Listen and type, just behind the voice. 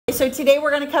so today we're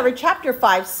going to cover Chapter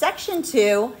 5, Section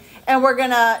 2, and we're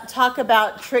going to talk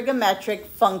about trigonometric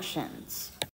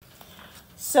functions.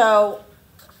 So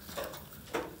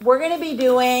we're going to be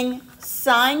doing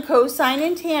sine, cosine,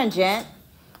 and tangent,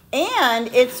 and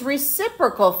its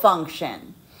reciprocal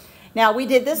function. Now, we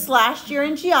did this last year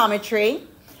in geometry,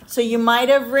 so you might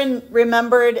have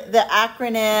remembered the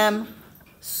acronym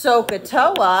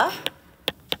SOHCAHTOA.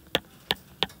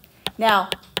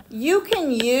 Now, you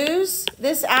can use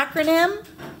this acronym,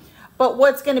 but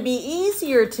what's going to be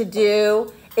easier to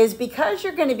do is, because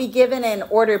you're going to be given an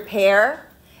ordered pair,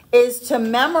 is to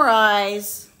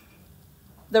memorize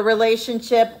the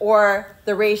relationship or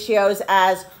the ratios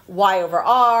as y over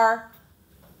r,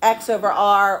 x over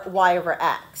r, y over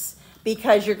x,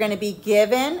 because you're going to be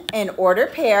given an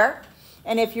ordered pair.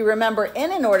 And if you remember,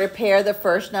 in an ordered pair, the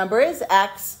first number is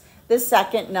x, the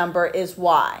second number is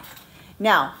y.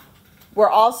 Now, we're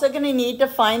also going to need to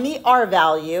find the r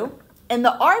value, and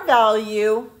the r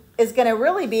value is going to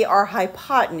really be our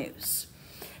hypotenuse.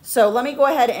 So let me go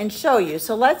ahead and show you.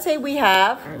 So let's say we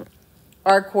have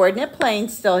our coordinate plane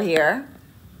still here,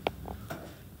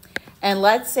 and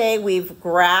let's say we've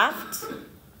graphed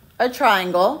a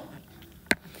triangle.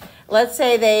 Let's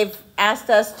say they've asked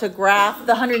us to graph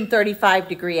the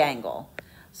 135-degree angle.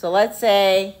 So let's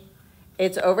say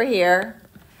it's over here.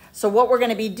 So what we're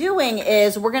going to be doing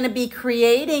is we're going to be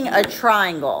creating a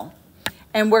triangle.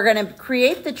 And we're going to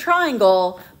create the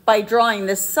triangle by drawing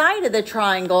the side of the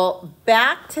triangle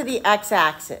back to the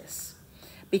x-axis.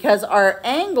 Because our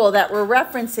angle that we're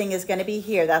referencing is going to be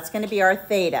here. That's going to be our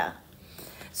theta.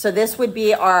 So this would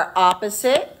be our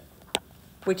opposite,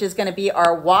 which is going to be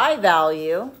our y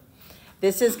value.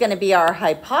 This is going to be our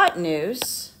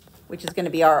hypotenuse, which is going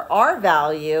to be our r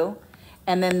value.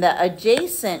 And then the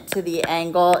adjacent to the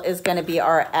angle is going to be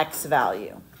our x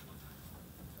value.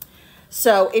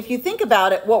 So if you think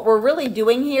about it, what we're really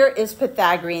doing here is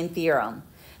Pythagorean theorem.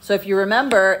 So if you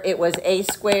remember, it was a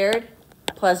squared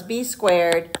plus b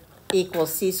squared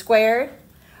equals c squared.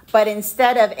 But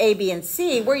instead of a, b, and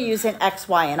c, we're using x,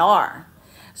 y, and r.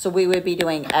 So we would be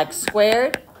doing x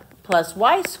squared plus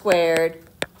y squared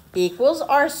equals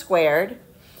r squared.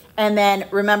 And then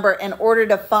remember, in order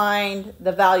to find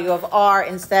the value of r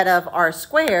instead of r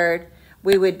squared,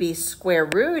 we would be square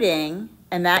rooting,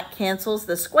 and that cancels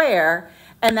the square.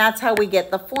 And that's how we get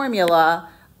the formula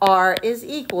r is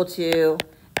equal to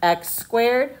x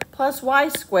squared plus y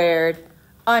squared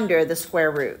under the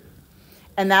square root.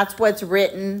 And that's what's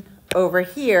written over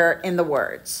here in the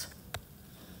words.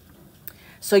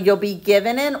 So you'll be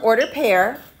given an ordered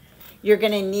pair. You're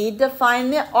going to need to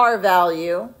find the r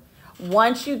value.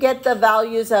 Once you get the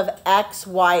values of x,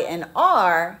 y, and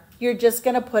r, you're just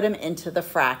going to put them into the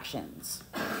fractions.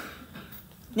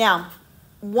 Now,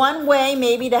 one way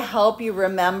maybe to help you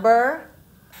remember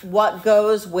what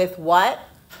goes with what,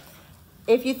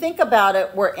 if you think about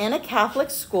it, we're in a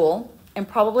Catholic school, and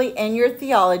probably in your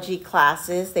theology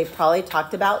classes, they've probably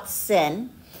talked about sin.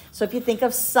 So if you think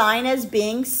of sine as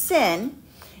being sin,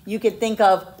 you could think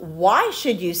of why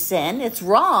should you sin? It's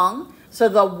wrong. So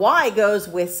the y goes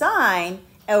with sine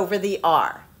over the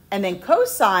r. And then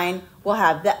cosine will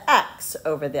have the x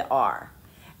over the r.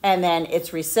 And then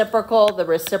it's reciprocal. The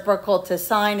reciprocal to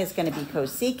sine is going to be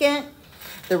cosecant.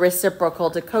 The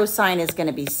reciprocal to cosine is going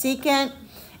to be secant.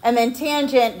 And then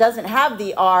tangent doesn't have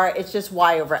the r. It's just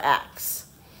y over x.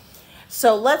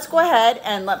 So let's go ahead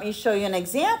and let me show you an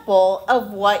example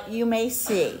of what you may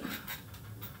see.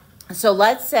 So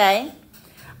let's say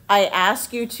I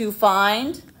ask you to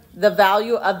find the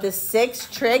value of the 6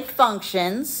 trig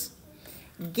functions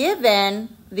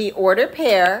given the ordered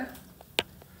pair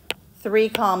 3,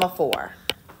 4.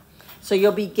 So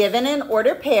you'll be given an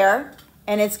ordered pair,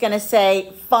 and it's going to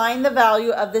say find the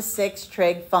value of the 6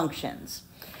 trig functions.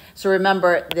 So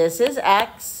remember, this is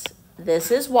x, this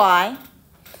is y.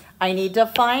 I need to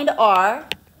find r,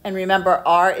 and remember,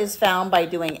 r is found by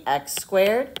doing x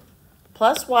squared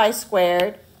plus y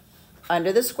squared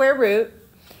under the square root.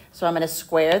 So I'm going to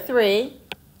square 3,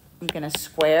 I'm going to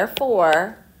square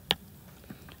 4.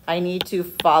 I need to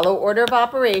follow order of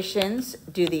operations,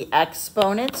 do the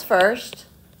exponents first,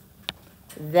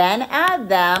 then add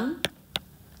them,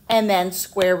 and then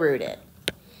square root it.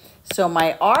 So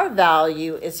my r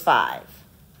value is 5.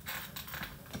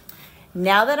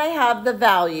 Now that I have the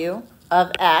value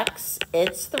of x,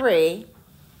 it's 3,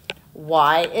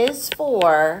 y is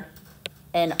 4,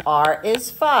 and r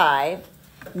is 5,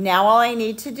 now all I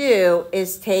need to do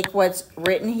is take what's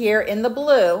written here in the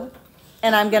blue,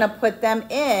 and I'm going to put them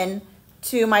in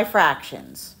to my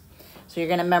fractions. So you're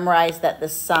going to memorize that the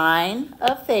sine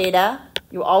of theta,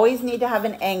 you always need to have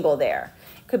an angle there.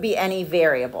 It could be any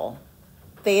variable.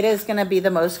 Theta is going to be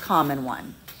the most common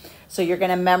one. So you're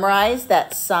going to memorize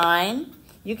that sine.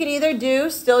 You could either do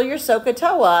still your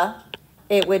SOHCAHTOA.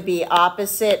 It would be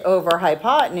opposite over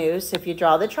hypotenuse if you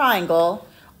draw the triangle,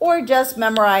 or just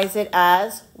memorize it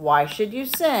as y should you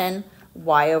sin,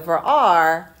 y over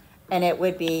r, and it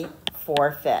would be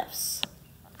 4/5.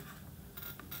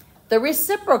 The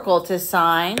reciprocal to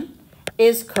sine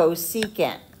is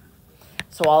cosecant.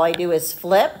 So all I do is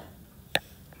flip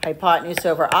hypotenuse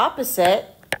over opposite,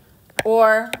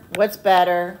 or what's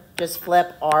better, just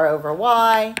flip r over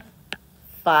y,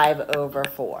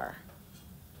 5/4.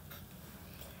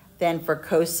 Then for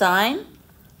cosine,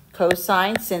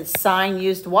 since sine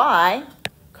used y,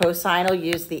 cosine will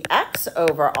use the x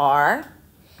over r.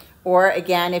 Or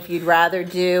again, if you'd rather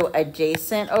do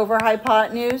adjacent over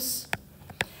hypotenuse,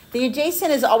 the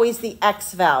adjacent is always the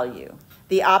x value.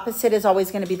 The opposite is always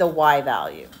going to be the y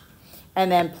value.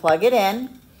 And then plug it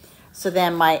in. So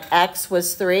then my x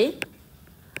was 3,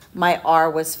 my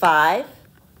r was 5.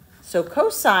 So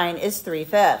cosine is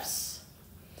 3/5.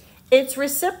 Its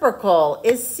reciprocal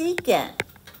is secant.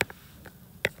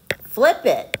 Flip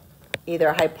it,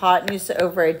 either hypotenuse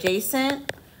over adjacent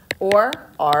or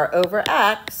r over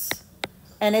x,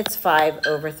 and it's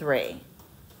 5/3.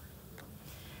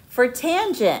 For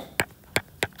tangent,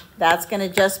 that's going to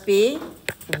just be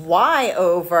y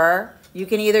over, you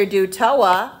can either do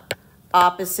TOA,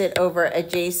 opposite over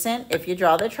adjacent if you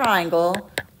draw the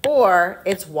triangle, or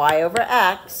it's y over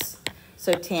x,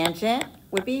 so tangent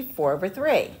would be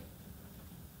 4/3.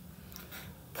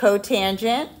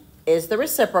 Cotangent is the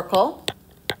reciprocal,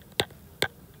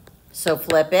 so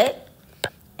flip it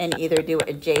and either do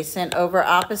adjacent over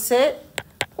opposite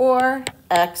or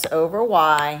x over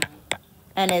y,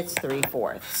 and it's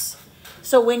 3/4.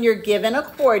 So when you're given a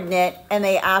coordinate and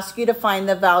they ask you to find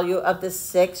the value of the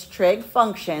 6 trig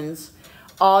functions,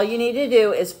 all you need to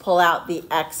do is pull out the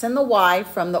x and the y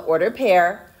from the ordered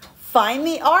pair, find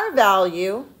the r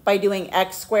value by doing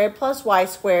x squared plus y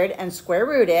squared and square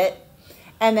root it,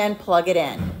 and then plug it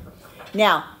in.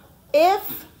 Now,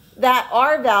 if that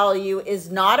r value is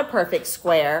not a perfect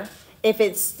square, if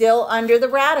it's still under the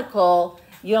radical,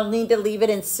 you'll need to leave it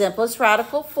in simplest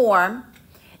radical form.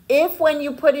 If when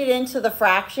you put it into the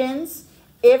fractions,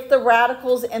 if the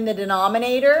radical's in the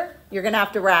denominator, you're going to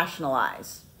have to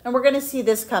rationalize. And we're going to see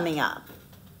this coming up.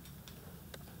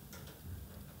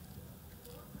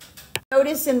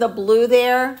 Notice in the blue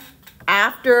there,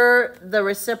 after the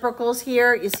reciprocals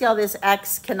here, you see how this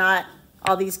x cannot,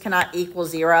 all these cannot equal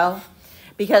 0?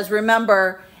 Because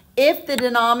remember, if the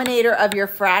denominator of your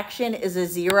fraction is a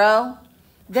 0,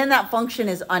 then that function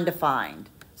is undefined.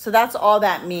 So that's all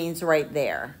that means right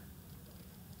there.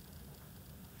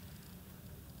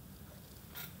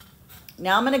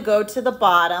 Now I'm going to go to the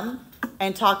bottom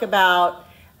and talk about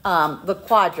the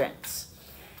quadrants.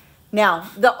 Now,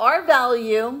 the r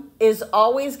value is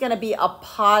always going to be a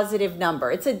positive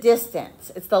number. It's a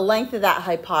distance. It's the length of that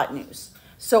hypotenuse.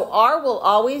 So r will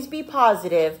always be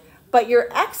positive, but your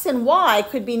x and y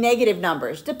could be negative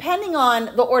numbers, depending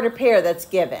on the ordered pair that's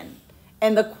given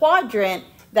and the quadrant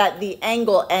that the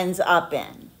angle ends up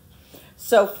in.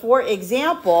 So for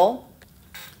example,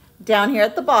 down here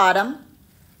at the bottom,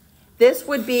 this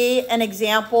would be an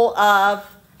example of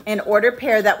an ordered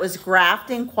pair that was graphed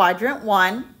in quadrant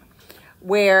 1,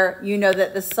 where you know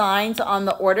that the signs on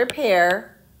the ordered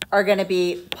pair are going to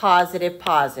be positive,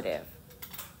 positive.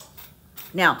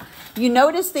 Now, you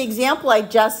notice the example I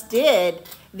just did,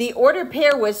 the ordered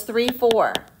pair was 3,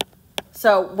 4.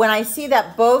 So when I see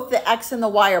that both the x and the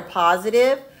y are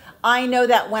positive, I know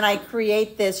that when I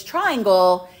create this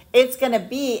triangle, it's going to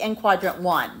be in quadrant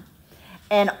 1.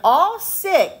 And all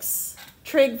 6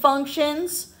 trig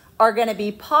functions are going to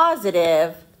be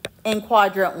positive in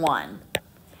quadrant 1.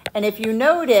 And if you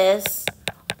notice,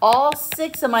 all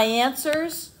 6 of my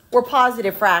answers were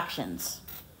positive fractions.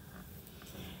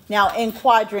 Now in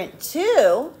quadrant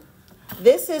 2,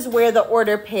 this is where the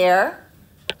ordered pair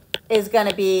is going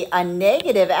to be a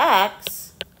negative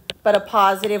x, but a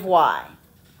positive y.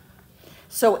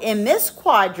 So in this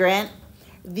quadrant,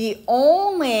 the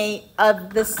only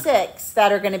of the 6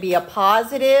 that are going to be a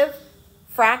positive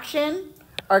fraction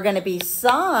are going to be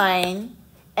sine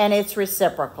and its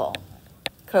reciprocal,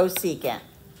 cosecant.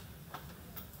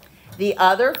 The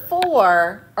other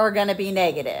 4 are going to be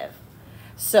negative.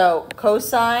 So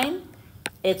cosine,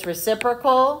 its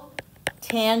reciprocal,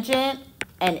 tangent,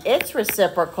 and its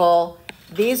reciprocal,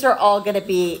 these are all going to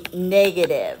be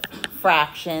negative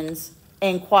fractions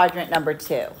in quadrant number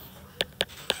 2.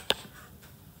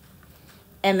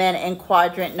 And then in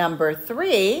quadrant number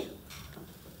 3,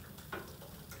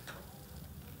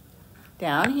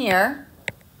 down here,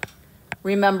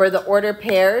 Remember, the order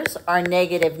pairs are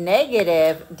negative,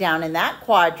 negative down in that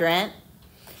quadrant.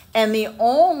 And the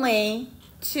only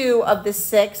two of the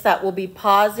 6 that will be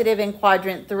positive in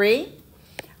quadrant 3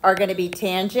 are going to be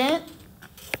tangent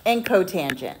and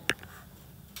cotangent.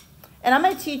 And I'm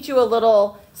going to teach you a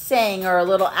little saying or a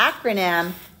little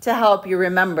acronym to help you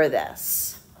remember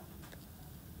this.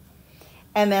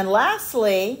 And then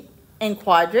lastly, in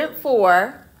quadrant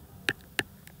 4,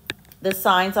 the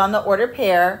signs on the order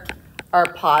pair are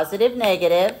positive,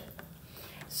 negative.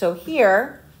 So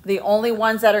here, the only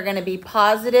ones that are going to be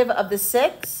positive of the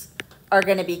 6 are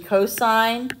going to be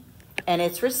cosine and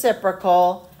its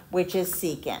reciprocal, which is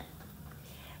secant.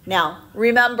 Now,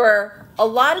 remember, a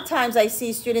lot of times I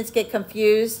see students get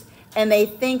confused and they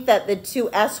think that the two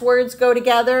S words go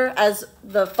together as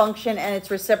the function and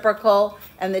its reciprocal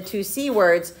and the two C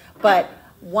words, but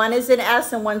one is an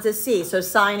S and one's a C. So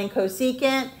sine and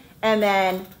cosecant, and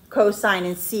then cosine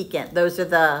and secant. Those are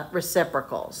the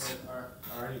reciprocals.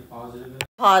 Are any positive?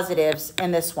 Positives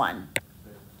in this one,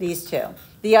 these two.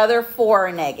 The other 4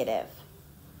 are negative.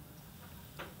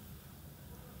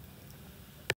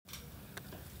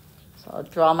 So I'll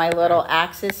draw my little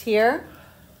axis here.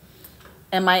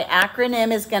 And my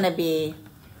acronym is going to be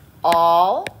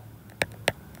all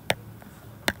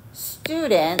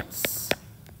students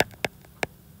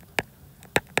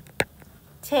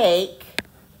take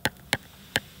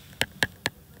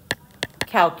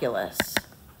calculus.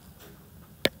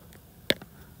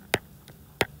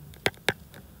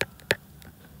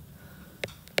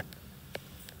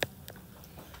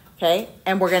 Okay,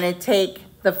 and we're going to take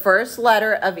the first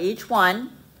letter of each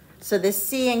one. So the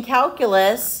C in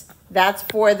calculus, that's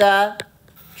for the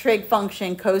trig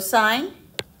function cosine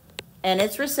and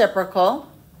its reciprocal.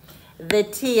 The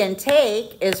T in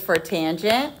take is for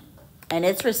tangent and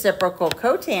its reciprocal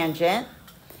cotangent.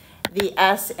 The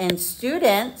S in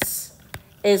students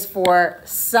is for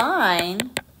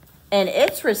sine and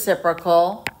its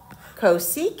reciprocal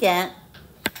cosecant.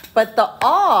 But the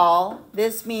all,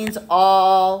 this means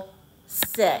all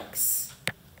 6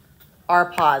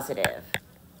 are positive.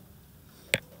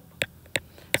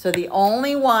 So the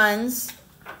only ones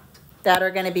that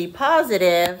are going to be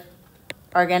positive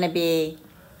are going to be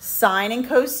sine and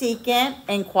cosecant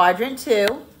in quadrant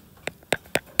 2,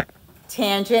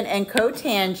 tangent and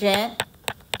cotangent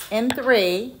in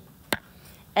 3,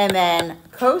 and then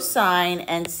cosine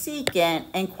and secant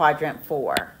in quadrant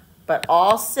 4. But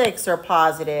all 6 are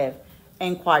positive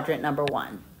in quadrant number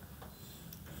 1.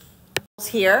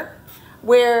 Here,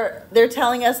 where they're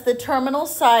telling us the terminal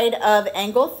side of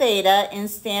angle theta in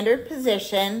standard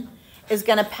position is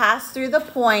going to pass through the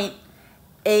point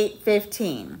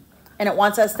 815. And it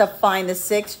wants us to find the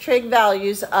 6 trig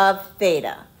values of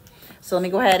theta. So let me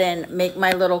go ahead and make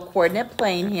my little coordinate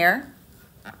plane here.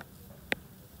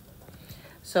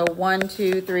 So 1,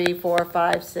 2, 3, 4,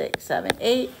 5, 6, 7,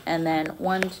 8, and then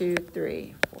 1, 2,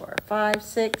 3, 4, 5,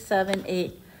 6, 7,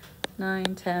 8,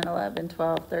 9, 10, 11,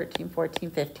 12, 13,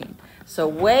 14, 15. So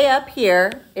way up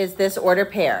here is this order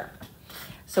pair.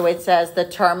 So it says the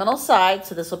terminal side,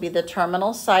 so this will be the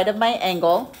terminal side of my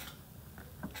angle.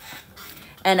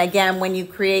 And again, when you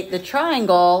create the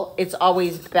triangle, it's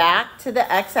always back to the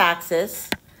x-axis.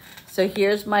 So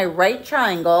here's my right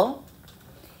triangle.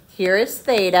 Here is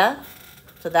theta.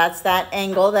 So that's that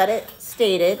angle that it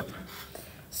stated.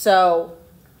 So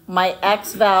my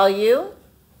x value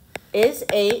is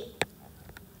 8.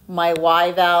 My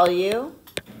y value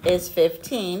is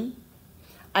 15.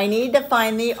 I need to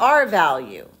find the r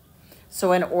value.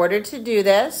 So in order to do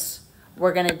this,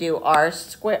 we're going to do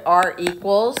r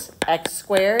equals x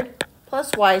squared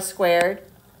plus y squared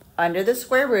under the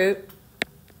square root.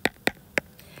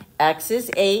 X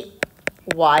is 8,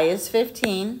 y is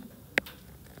 15.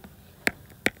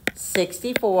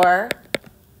 64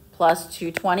 plus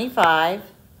 225.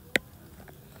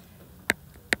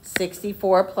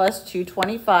 64 plus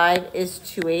 225 is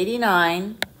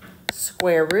 289.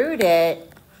 Square root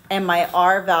it, and my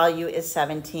r value is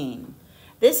 17.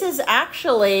 This is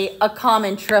actually a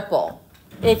common triple,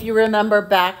 if you remember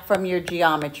back from your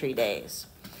geometry days.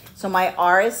 So my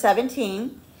r is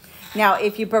 17. Now,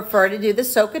 if you prefer to do the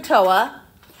SOHCAHTOA,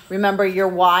 remember your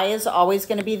y is always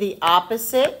going to be the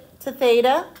opposite to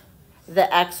theta.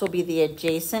 The x will be the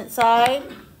adjacent side,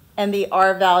 and the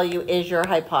r value is your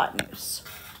hypotenuse.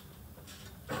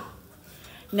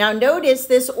 Now notice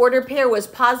this order pair was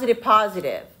positive,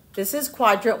 positive. This is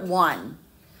quadrant 1.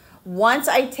 Once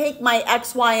I take my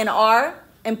x, y, and r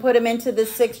and put them into the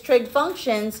 6 trig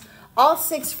functions, all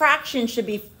 6 fractions should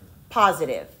be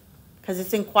positive because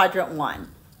it's in quadrant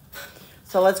 1.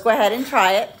 So let's go ahead and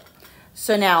try it.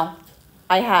 So now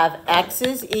I have x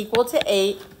is equal to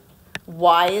 8,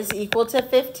 y is equal to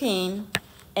 15,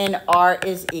 and r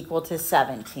is equal to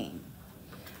 17.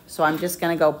 So I'm just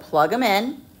going to go plug them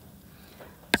in.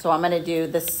 So I'm going to do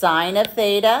the sine of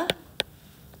theta.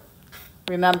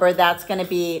 Remember, that's going to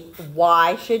be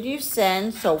y should you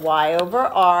sin, so y over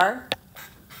r.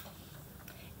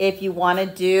 If you want to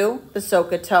do the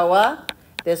SOHCAHTOA,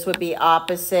 this would be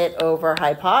opposite over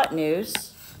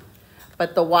hypotenuse.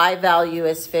 But the y value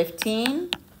is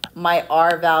 15. My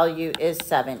r value is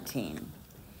 17.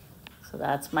 So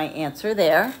that's my answer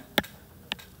there.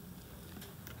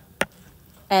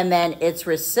 And then its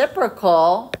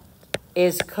reciprocal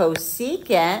is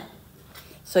cosecant.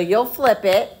 So you'll flip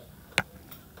it,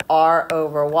 r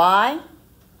over y,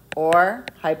 or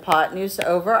hypotenuse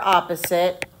over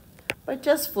opposite, but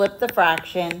just flip the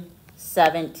fraction,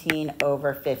 17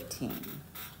 over 15.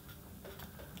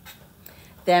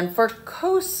 Then for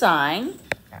cosine,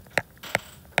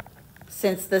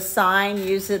 since the sine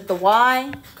uses the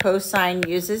y, cosine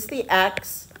uses the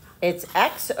x, it's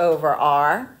x over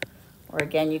r, or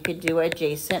again, you could do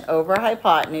adjacent over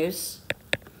hypotenuse.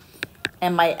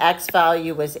 And my x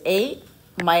value was 8.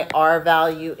 My r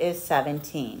value is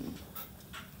 17.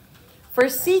 For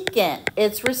secant,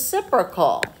 it's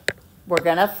reciprocal. We're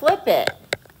going to flip it.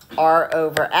 R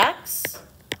over x,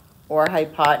 or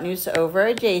hypotenuse over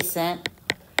adjacent,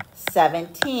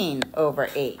 17 over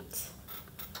 8.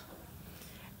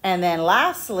 And then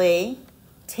lastly,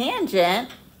 tangent.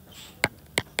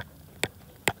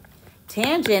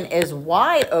 Tangent is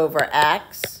y over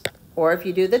x, or if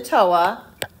you do the TOA,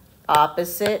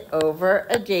 opposite over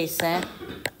adjacent.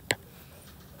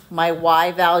 My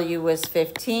y value was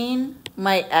 15,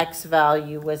 my x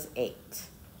value was 8.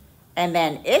 And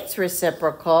then its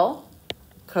reciprocal,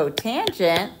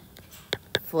 cotangent,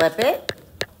 flip it,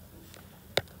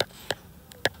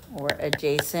 or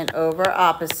adjacent over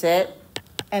opposite,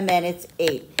 and then it's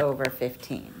 8 over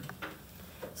 15.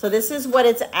 So this is what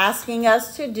it's asking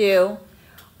us to do.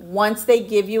 Once they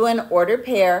give you an ordered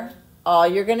pair, all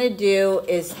you're going to do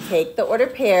is take the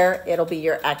ordered pair. It'll be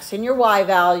your x and your y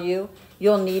value.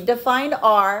 You'll need to find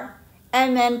r,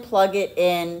 and then plug it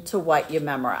in to what you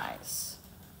memorize.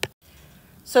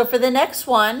 So for the next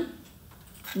one,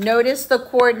 notice the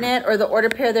coordinate or the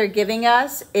ordered pair they're giving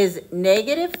us is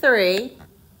 -3,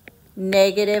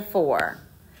 -4.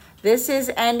 This is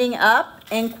ending up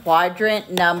in quadrant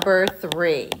number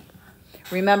 3.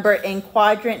 Remember, in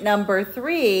quadrant number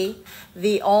 3,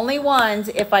 the only ones,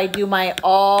 if I do my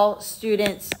all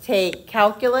students take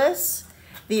calculus,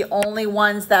 the only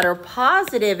ones that are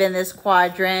positive in this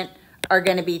quadrant are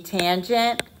going to be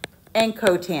tangent and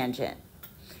cotangent.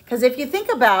 Because if you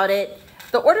think about it,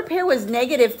 the ordered pair was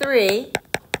 -3,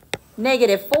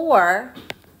 -4.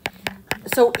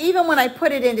 So even when I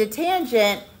put it into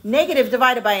tangent, negative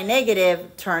divided by a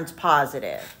negative turns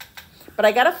positive. But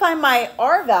I got to find my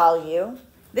r value.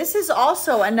 This is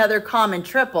also another common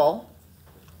triple.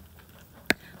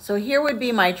 So here would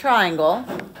be my triangle.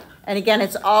 And again,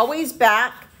 it's always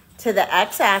back to the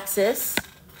x-axis.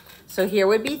 So here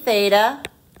would be theta.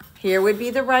 Here would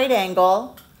be the right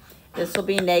angle. This will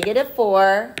be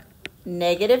 -4,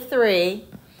 -3.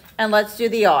 And let's do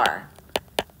the r.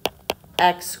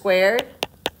 X squared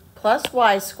plus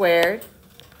y squared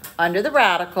under the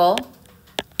radical.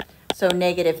 So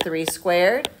 -3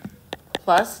 squared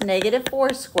plus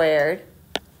 -4 squared.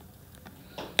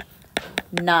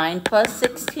 9 plus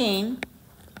 16.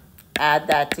 Add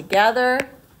that together.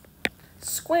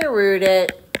 Square root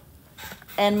it.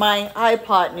 And my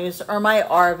hypotenuse, or my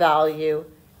r value,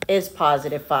 is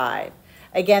 +5.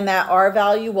 Again, that r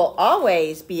value will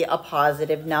always be a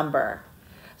positive number.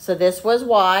 So this was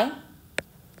y.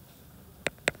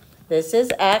 This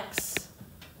is x.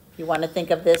 You want to think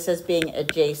of this as being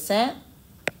adjacent,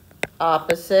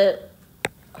 opposite,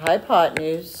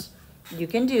 hypotenuse. You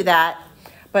can do that.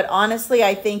 But honestly,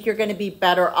 I think you're going to be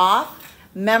better off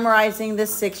memorizing the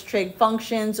 6 trig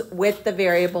functions with the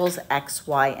variables x,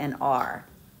 y, and r.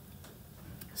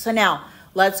 So now,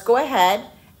 let's go ahead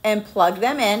and plug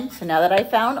them in. So now that I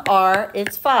found r,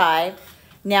 it's 5.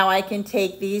 Now I can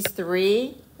take these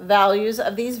 3 values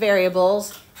of these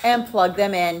variables and plug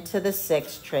them into the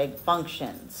 6 trig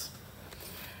functions.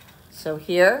 So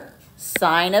here,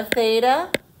 sine of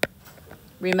theta.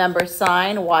 Remember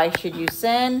sine, why should you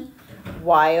sin?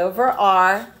 Y over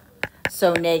r.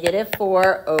 So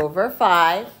 -4 over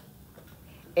 5.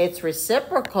 Its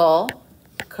reciprocal,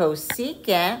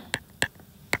 cosecant,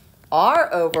 r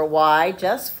over y,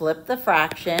 just flip the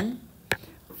fraction,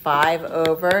 5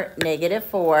 over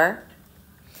 -4.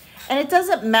 And it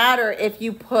doesn't matter if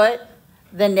you put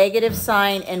the negative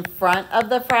sign in front of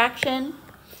the fraction.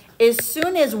 as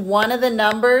soon as one of the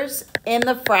numbers in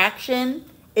the fraction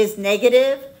is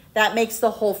negative, that makes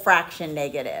the whole fraction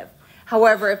negative.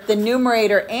 However, if the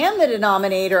numerator and the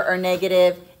denominator are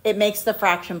negative, it makes the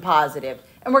fraction positive.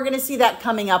 And we're going to see that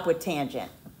coming up with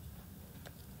tangent.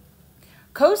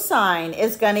 Cosine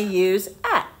is going to use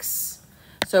x.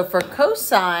 So for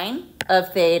cosine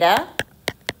of theta,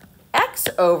 x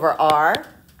over r,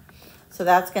 so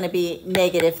that's going to be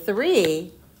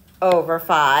 -3 over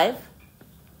 5.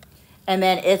 And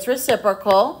then its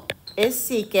reciprocal is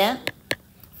secant.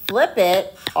 Flip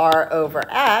it, r over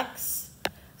x,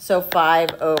 so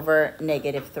 5 over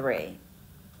 -3.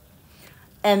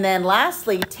 And then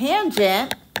lastly,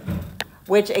 tangent,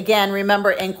 which again,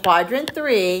 remember in quadrant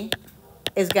 3,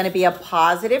 is going to be a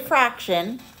positive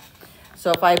fraction.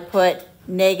 So if I put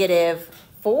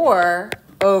 -4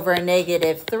 over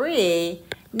 -3,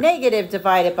 negative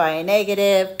divided by a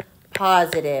negative,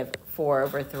 positive 4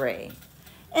 over 3.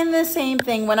 And the same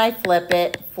thing when I flip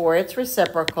it for its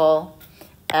reciprocal,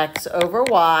 x over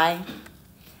y,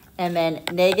 and then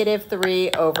 -3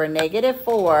 over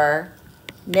 -4,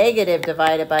 negative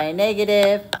divided by a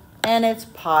negative, and it's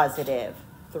positive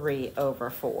 3 over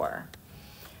 4.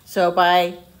 So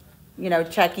by,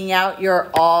 checking out your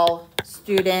all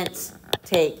students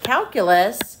take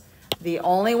calculus, the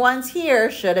only ones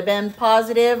here should have been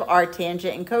positive are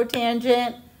tangent and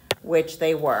cotangent, which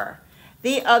they were.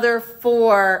 The other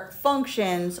 4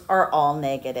 functions are all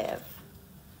negative.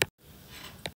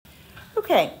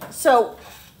 Okay, so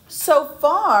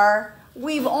far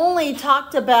we've only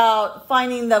talked about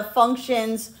finding the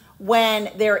functions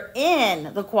when they're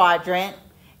in the quadrant.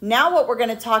 Now what we're going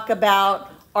to talk about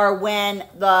are when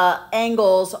the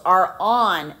angles are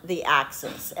on the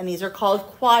axis, and these are called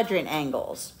quadrant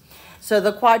angles. So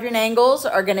the quadrant angles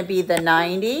are going to be the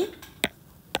 90,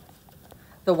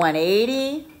 the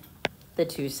 180, the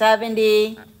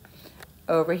 270.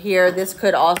 Over here, this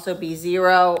could also be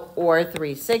 0 or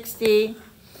 360.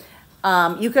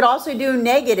 You could also do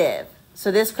negative. So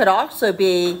this could also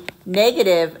be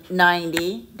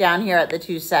 -90 down here at the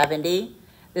 270.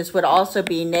 This would also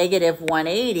be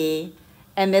 -180,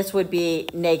 and this would be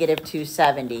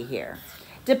 -270 here,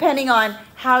 depending on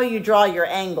how you draw your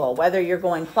angle, whether you're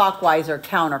going clockwise or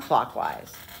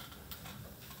counterclockwise.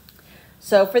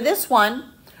 So for this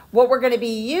one, what we're going to be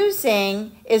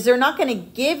using is they're not going to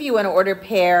give you an order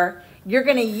pair. You're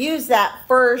going to use that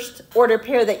first order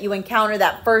pair that you encounter,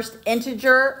 that first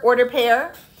integer order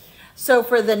pair. So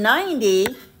for the 90,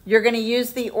 you're going to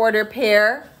use the order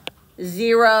pair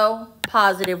 0,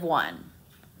 +1.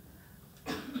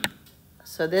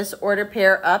 So this order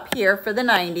pair up here for the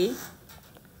 90.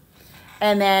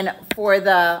 And then for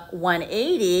the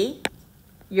 180,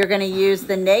 you're going to use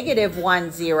the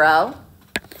 -1, 0.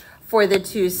 For the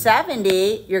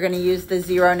 270, you're going to use the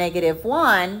 0,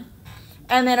 -1.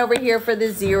 And then over here for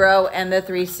the 0 and the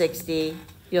 360,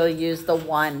 you'll use the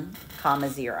 1,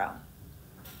 0.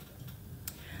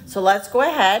 So let's go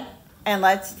ahead and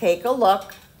let's take a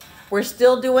look. We're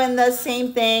still doing the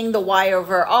same thing, the y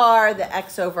over r, the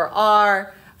x over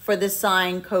r, for the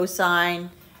sine, cosine,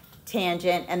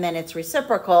 tangent, and then its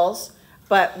reciprocals.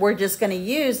 But we're just going to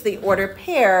use the order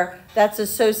pair that's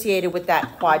associated with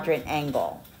that quadrant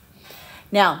angle.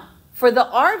 Now, for the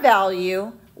r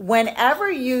value,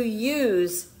 whenever you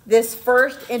use this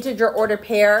first integer order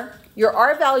pair, your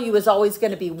r value is always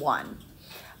going to be 1.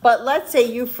 But let's say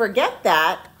you forget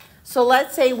that. So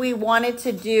let's say we wanted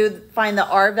to find the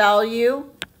r value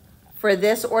for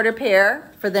this order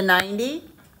pair for the 90.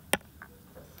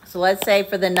 So let's say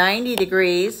for the 90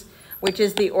 degrees, which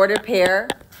is the order pair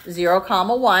 0,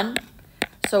 1.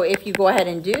 So if you go ahead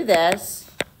and do this,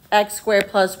 x squared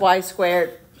plus y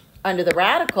squared under the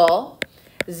radical,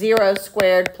 0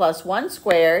 squared plus 1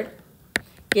 squared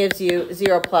gives you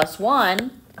 0 plus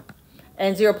 1,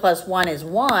 and 0 plus 1 is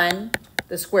 1.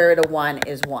 The square root of 1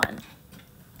 is 1.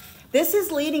 This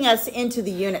is leading us into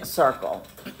the unit circle.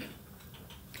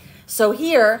 So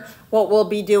here, what we'll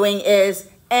be doing is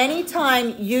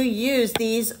anytime you use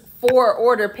these 4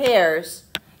 order pairs,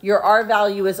 your r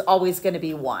value is always going to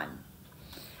be 1.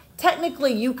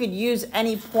 Technically, you could use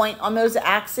any point on those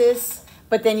axes,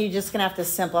 but then you're just going to have to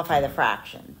simplify the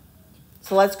fraction.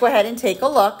 So let's go ahead and take a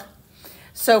look.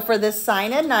 So for the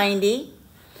sine of 90,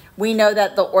 we know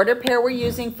that the order pair we're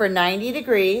using for 90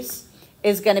 degrees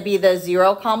is going to be the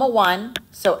 0, 1.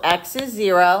 So x is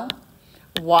 0,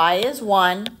 y is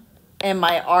 1, and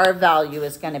my r value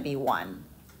is going to be 1.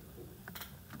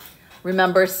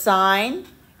 Remember, sine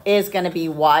is going to be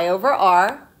y over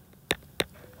r.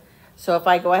 So if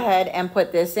I go ahead and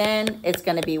put this in, it's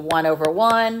going to be 1 over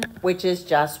 1, which is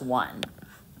just 1.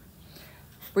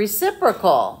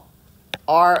 Reciprocal,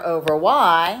 r over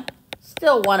y,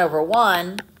 still 1 over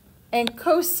 1, and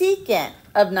cosecant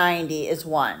of 90 is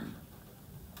 1.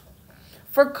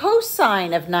 For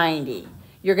cosine of 90,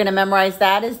 you're going to memorize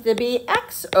that as to be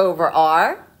x over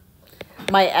r.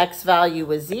 My x value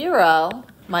was 0.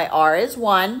 My r is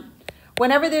 1.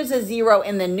 Whenever there's a 0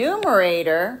 in the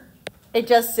numerator, it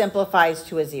just simplifies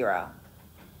to a 0.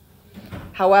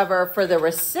 However, for the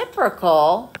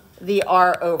reciprocal, the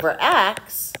r over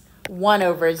x, 1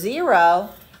 over 0,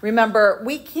 remember,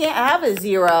 we can't have a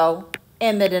 0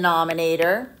 in the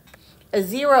denominator. A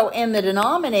 0 in the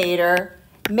denominator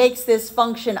makes this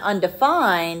function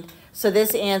undefined, so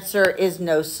this answer is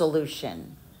no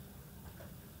solution.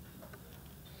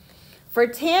 For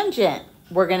tangent,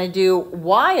 we're going to do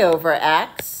y over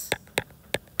x.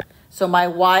 So my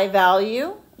y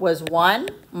value was 1.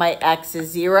 My x is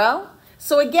 0.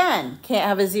 So again, can't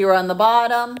have a 0 on the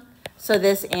bottom. So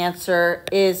this answer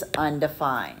is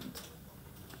undefined.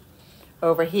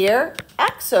 Over here,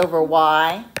 x over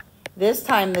y. This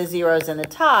time the 0 is in the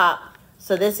top.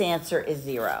 So this answer is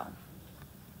 0.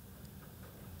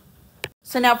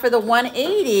 So now for the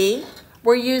 180,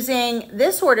 we're using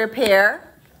this order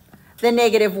pair, the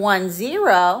negative 1,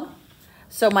 0.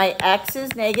 So my x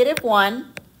is negative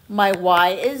 1, my y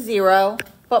is 0,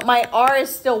 but my r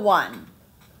is still 1.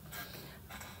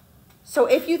 So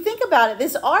if you think about it,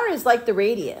 this r is like the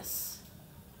radius,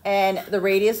 and the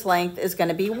radius length is going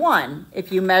to be 1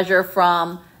 if you measure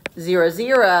from 0,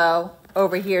 0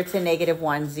 over here to negative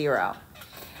 1, 0.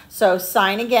 So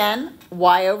sign again,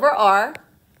 y over r.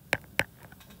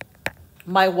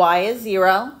 My y is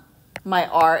 0, my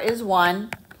r is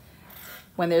 1.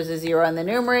 When there's a 0 in the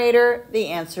numerator, the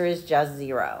answer is just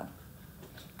 0.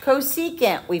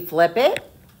 Cosecant, we flip it,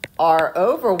 r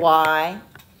over y.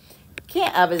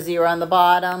 Can't have a 0 on the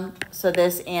bottom, so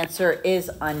this answer is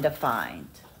undefined.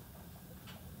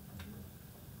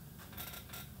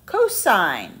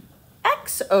 Cosine,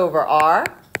 x over r.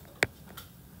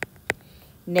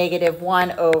 Negative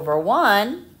 1 over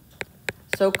 1.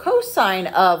 So cosine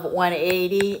of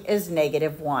 180 is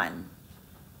negative 1.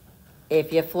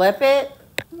 If you flip it,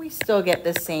 we still get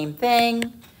the same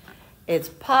thing. It's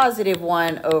positive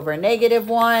 1 over negative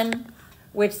 1,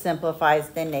 which simplifies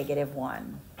the negative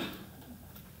 1.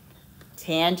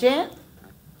 Tangent,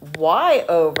 y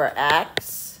over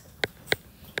x,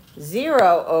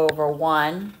 0 over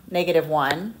 1, negative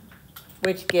 1,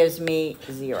 which gives me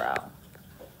 0.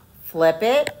 Flip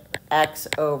it, x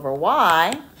over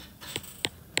y.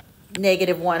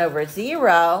 Negative 1 over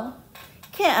 0,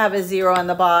 can't have a 0 on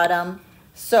the bottom,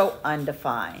 so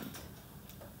undefined.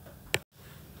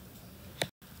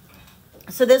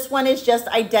 So this one is just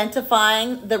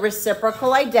identifying the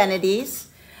reciprocal identities.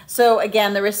 So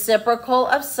again, the reciprocal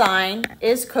of sine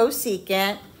is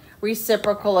cosecant,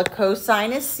 reciprocal of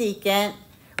cosine is secant,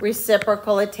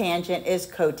 reciprocal of tangent is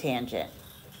cotangent.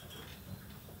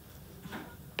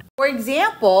 For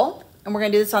example, and we're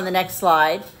going to do this on the next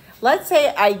slide, let's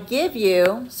say I give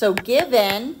you, so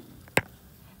given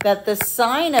that the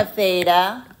sine of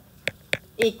theta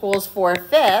equals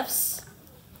 4/5,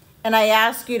 and I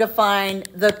ask you to find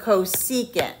the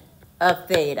cosecant of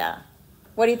theta.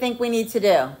 What do you think we need to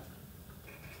do?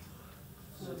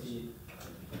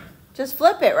 Just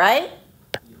flip it, right?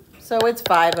 So it's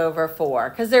 5 over 4,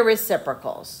 because they're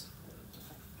reciprocals.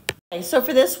 Okay, so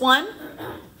for this one,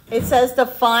 it says to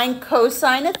find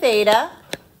cosine of theta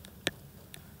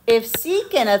if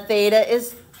secant of theta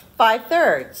is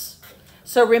 5/3.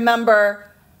 So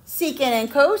remember, secant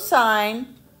and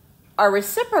cosine are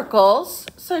reciprocals,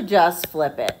 so just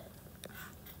flip it.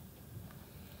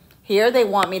 Here they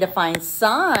want me to find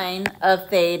sine of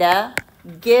theta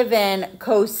given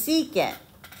cosecant.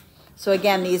 So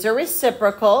again, these are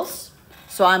reciprocals,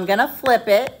 so I'm going to flip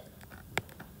it.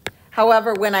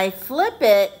 However, when I flip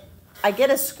it, I get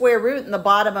a square root in the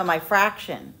bottom of my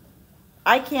fraction.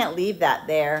 I can't leave that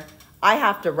there. I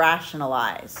have to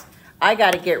rationalize. I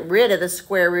got to get rid of the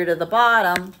square root of the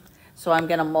bottom, so I'm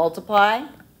going to multiply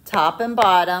top and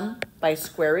bottom by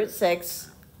square root 6.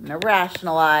 I'm going to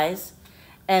rationalize.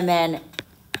 And then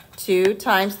 2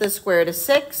 times the square root of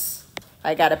 6.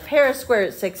 I got a pair of square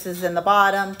root 6's in the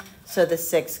bottom, so the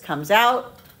 6 comes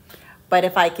out. But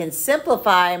if I can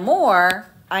simplify more,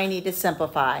 I need to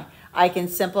simplify. I can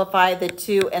simplify the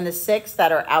 2 and the 6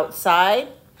 that are outside,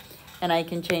 and I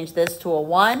can change this to a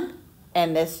 1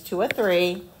 and this to a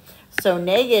 3. So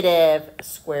negative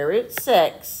square root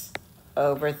 6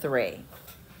 over 3.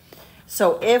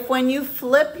 So if when you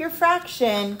flip your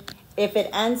fraction, if it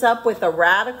ends up with a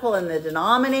radical in the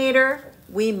denominator,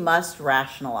 we must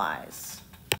rationalize.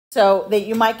 So that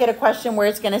you might get a question where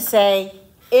it's going to say,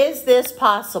 is this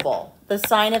possible? the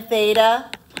sine of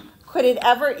theta, could it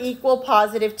ever equal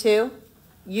positive 2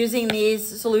 using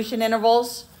these solution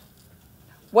intervals?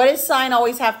 What does sine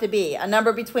always have to be? A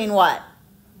number between what?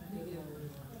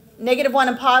 Negative 1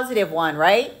 and positive 1,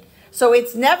 right? So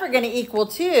it's never going to equal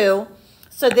 2,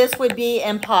 so this would be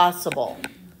impossible.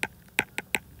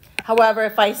 However,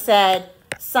 if I said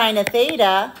sine of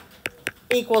theta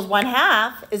equals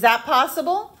 1/2, is that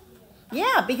possible?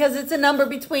 Yeah, because it's a number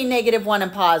between negative 1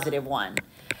 and positive 1.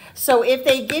 So if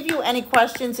they give you any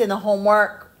questions in the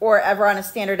homework or ever on a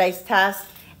standardized test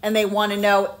and they want to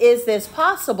know, is this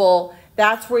possible,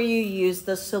 that's where you use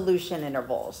the solution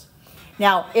intervals.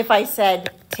 Now, if I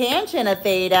said tangent of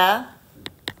theta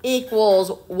equals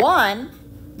 1,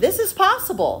 this is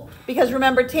possible because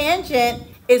remember, tangent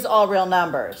is all real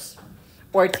numbers.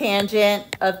 Or tangent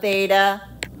of theta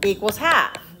equals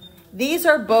 1/2. These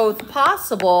are both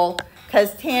possible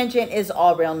because tangent is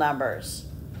all real numbers.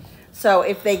 So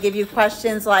if they give you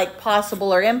questions like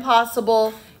possible or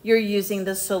impossible, you're using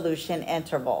the solution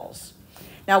intervals.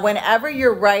 Now, whenever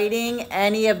you're writing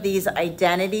any of these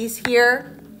identities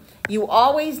here, you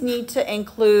always need to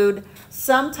include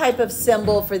some type of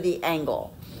symbol for the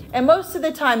angle. And most of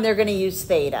the time, they're going to use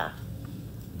theta.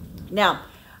 Now,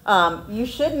 you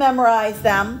should memorize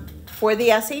them for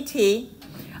the SAT.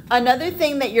 Another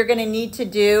thing that you're going to need to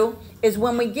do is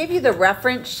when we give you the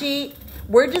reference sheet,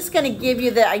 we're just going to give you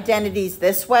the identities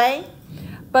this way,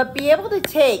 but be able to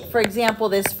take, for example,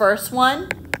 this first one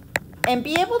and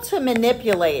be able to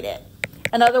manipulate it.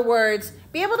 In other words,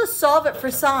 be able to solve it for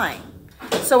sine.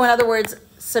 So in other words,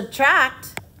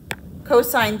 subtract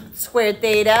cosine squared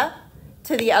theta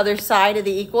to the other side of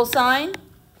the equal sign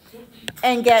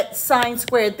and get sine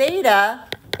squared theta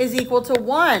is equal to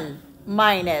 1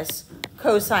 minus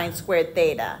cosine squared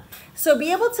theta. So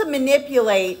be able to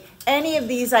manipulate any of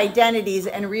these identities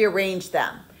and rearrange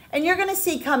them. And you're going to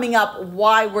see coming up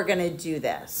why we're going to do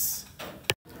this.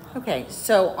 Okay,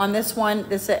 so on this one,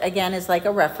 this again is like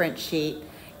a reference sheet.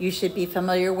 You should be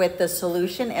familiar with the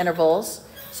solution intervals.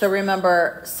 So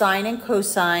remember, sine and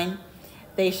cosine,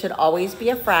 they should always be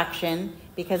a fraction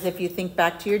because if you think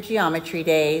back to your geometry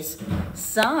days,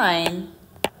 sine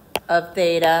of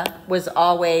theta was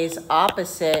always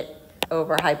opposite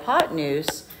over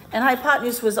hypotenuse, and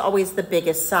hypotenuse was always the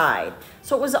biggest side.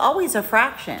 So it was always a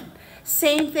fraction.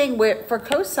 Same thing for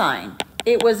cosine.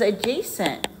 It was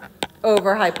adjacent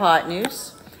over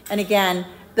hypotenuse. And again,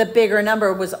 the bigger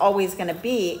number was always going to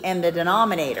be in the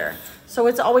denominator. So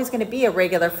it's always going to be a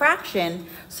regular fraction.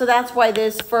 So that's why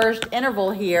this first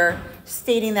interval here,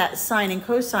 stating that sine and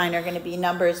cosine are going to be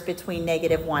numbers between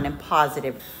negative 1 and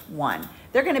positive 1.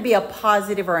 They're going to be a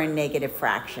positive or a negative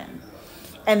fraction.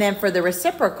 And then for the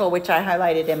reciprocal, which I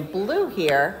highlighted in blue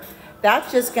here,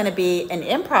 that's just going to be an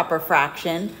improper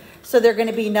fraction. So they're going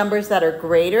to be numbers that are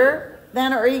greater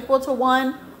than or equal to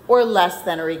 1 or less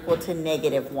than or equal to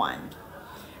negative 1.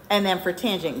 And then for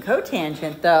tangent and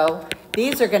cotangent, though,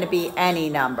 these are going to be any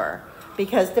number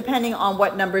because depending on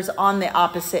what number's on the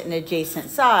opposite and adjacent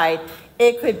side,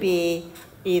 it could be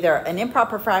either an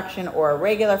improper fraction or a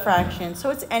regular fraction.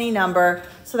 So it's any number.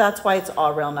 So that's why it's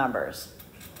all real numbers.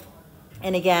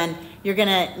 And again, you're going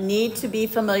to need to be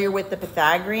familiar with the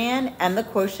Pythagorean and the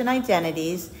quotient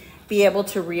identities, be able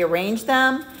to rearrange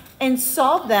them and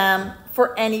solve them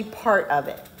for any part of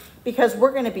it. Because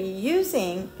we're going to be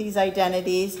using these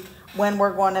identities when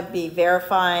we're going to be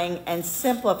verifying and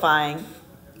simplifying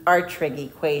our trig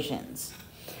equations.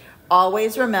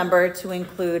 Always remember to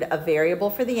include a variable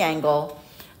for the angle.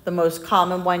 The most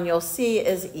common one you'll see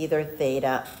is either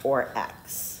theta or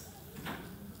x.